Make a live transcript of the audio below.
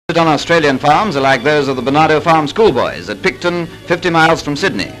On Australian farms are like those of the Barnardo Farm schoolboys at Pickton, 50 miles from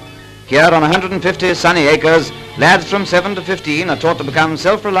Sydney. Here on 150 sunny acres, lads from 7 to 15 are taught to become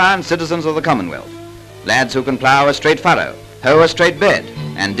self-reliant citizens of the Commonwealth. Lads who can plough a straight furrow, hoe a straight bed,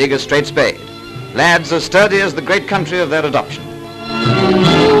 and dig a straight spade. Lads as sturdy as the great country of their adoption.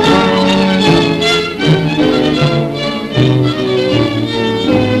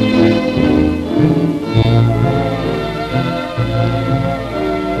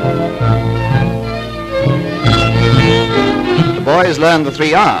 The boys learn the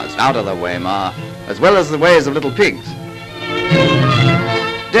 3 R's, out of the way, Ma, as well as the ways of little pigs.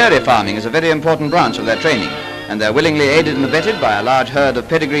 Dairy farming is a very important branch of their training, and they're willingly aided and abetted by a large herd of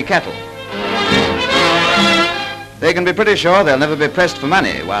pedigree cattle. They can be pretty sure they'll never be pressed for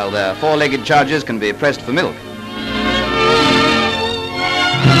money, while their 4-legged charges can be pressed for milk.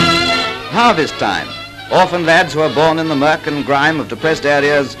 Harvest time. Orphan lads who are born in the murk and grime of depressed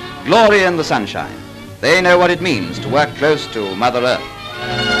areas glory in the sunshine. They know what it means to work close to Mother Earth.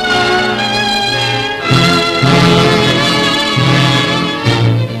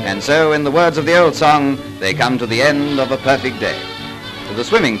 And so, in the words of the old song, they come to the end of a perfect day. To the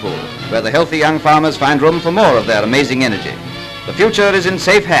swimming pool, where the healthy young farmers find room for more of their amazing energy. The future is in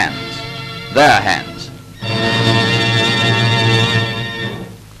safe hands, their hands.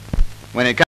 When it comes